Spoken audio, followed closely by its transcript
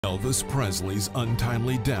Elvis Presley's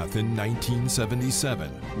untimely death in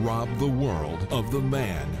 1977 robbed the world of the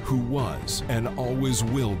man who was and always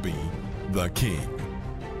will be the king.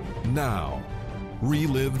 Now,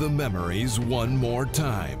 relive the memories one more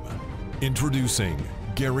time. Introducing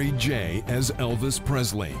Gary J. as Elvis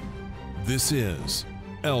Presley. This is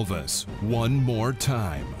Elvis One More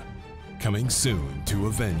Time. Coming soon to a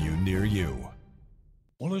venue near you.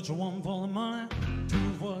 Well, it's a one for the money,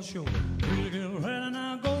 two for the show. Really get ready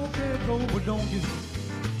now, go, kid, go, but don't you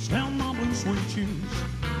stand my blue suede shoes.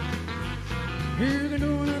 You can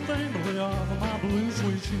do anything but lay off of my blue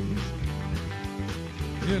suede shoes.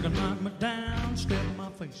 You can knock me down, step in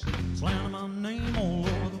my face, slam my name all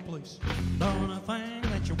over the place. Do anything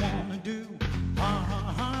that you want to do.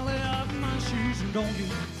 Lay off my shoes and don't you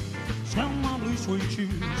stand my blue suede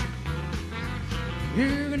shoes.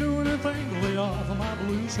 You can do anything to lay off of my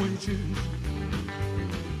blue suede shoes.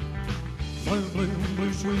 Blue, blue,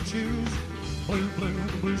 blue suede shoes. Blue, blue,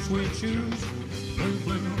 blue suede shoes. Blue,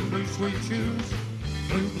 blue, blue suede shoes.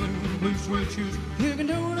 Blue, blue, blue suede shoes. You can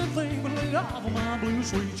do anything but lay off of my blue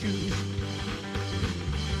suede shoes.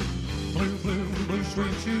 Blue, blue, blue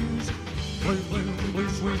suede shoes. Blue, blue, blue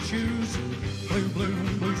suede shoes. Blue, blue,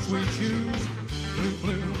 blue suede shoes. Blue,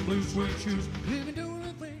 blue, blue suede shoes. You can do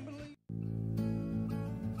anything but lay.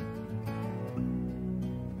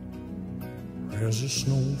 As the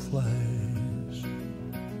snow flies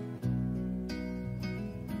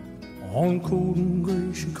on cold and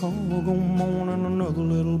gray Chicago morning, another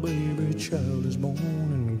little baby child is born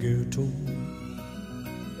in the ghetto.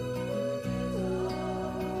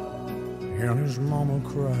 And his mama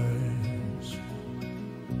cries.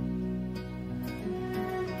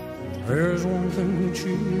 There's one thing that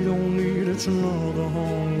she don't need, it's another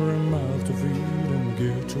hungry mouth to feed in the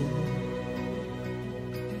ghetto.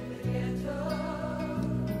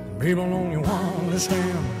 People don't you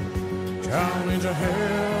understand? Child needs a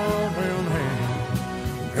helping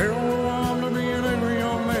hand. They don't want to be an angry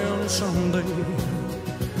young man someday.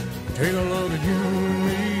 Take a look at you and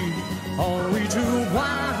me. Are we too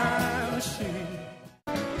wide to see?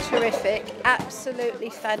 Terrific,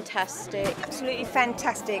 absolutely fantastic. Absolutely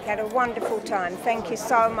fantastic. Had a wonderful time. Thank you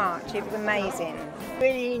so much. It was amazing.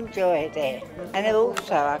 Really enjoyed it. And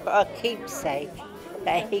also I got a keepsake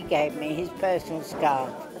that he gave me, his personal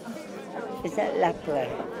scarf. Is that lovely?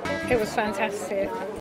 It was fantastic.